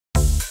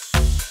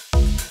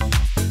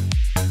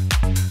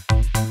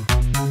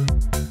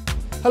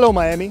Hello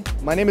Miami,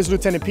 my name is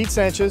Lieutenant Pete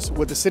Sanchez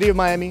with the City of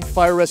Miami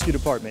Fire Rescue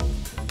Department.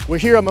 We're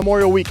here at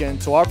Memorial Weekend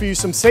to offer you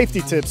some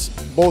safety tips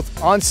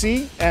both on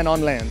sea and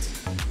on land.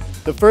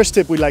 The first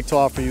tip we'd like to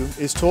offer you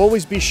is to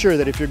always be sure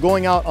that if you're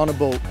going out on a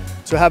boat,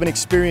 to have an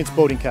experienced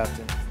boating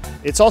captain.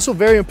 It's also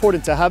very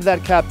important to have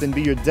that captain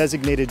be your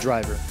designated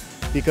driver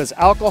because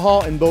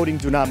alcohol and boating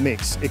do not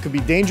mix. It could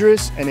be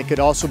dangerous and it could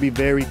also be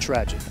very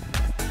tragic.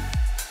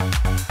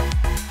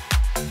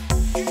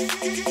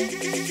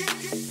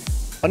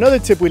 Another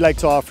tip we'd like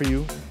to offer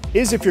you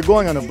is if you're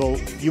going on a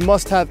boat, you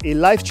must have a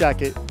life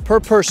jacket per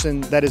person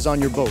that is on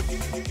your boat.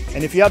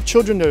 And if you have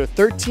children that are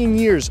 13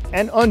 years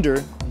and under,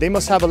 they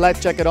must have a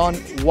life jacket on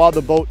while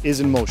the boat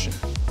is in motion.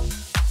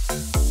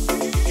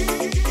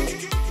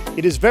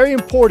 It is very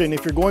important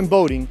if you're going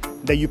boating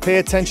that you pay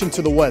attention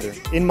to the weather.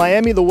 In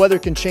Miami, the weather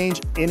can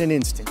change in an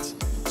instant.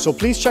 So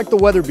please check the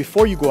weather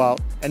before you go out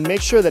and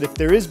make sure that if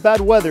there is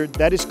bad weather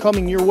that is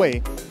coming your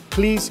way,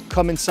 please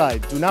come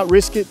inside. Do not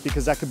risk it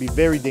because that could be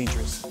very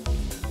dangerous.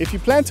 If you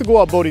plan to go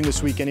out boating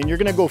this weekend and you're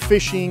gonna go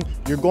fishing,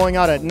 you're going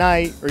out at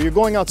night, or you're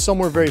going out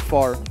somewhere very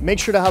far, make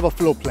sure to have a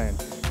float plan.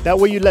 That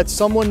way you let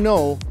someone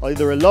know,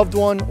 either a loved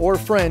one or a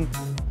friend,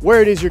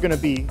 where it is you're gonna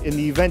be in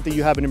the event that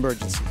you have an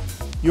emergency.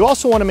 You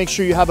also wanna make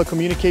sure you have a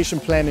communication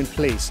plan in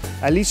place,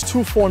 at least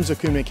 2 forms of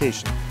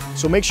communication.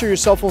 So make sure your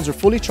cell phones are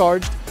fully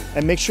charged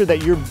and make sure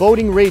that your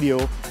boating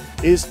radio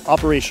is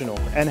operational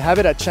and have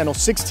it at channel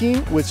 16,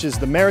 which is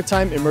the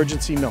maritime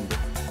emergency number.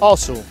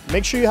 Also,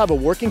 make sure you have a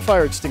working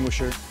fire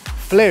extinguisher,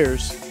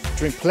 flares,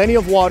 drink plenty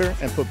of water,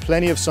 and put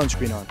plenty of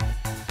sunscreen on.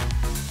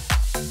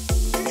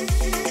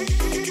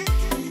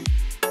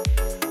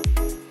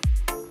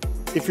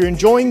 If you're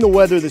enjoying the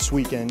weather this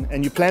weekend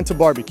and you plan to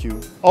barbecue,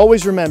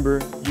 always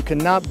remember you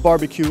cannot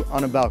barbecue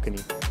on a balcony.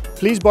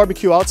 Please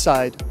barbecue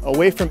outside,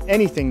 away from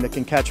anything that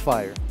can catch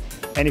fire.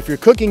 And if you're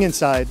cooking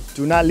inside,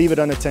 do not leave it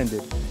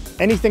unattended.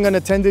 Anything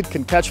unattended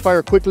can catch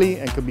fire quickly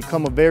and could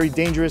become a very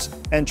dangerous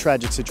and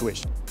tragic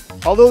situation.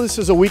 Although this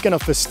is a weekend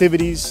of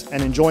festivities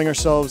and enjoying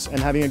ourselves and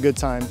having a good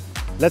time,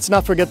 let's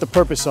not forget the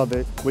purpose of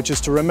it, which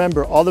is to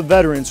remember all the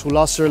veterans who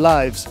lost their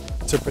lives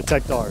to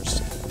protect ours.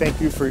 Thank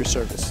you for your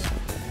service.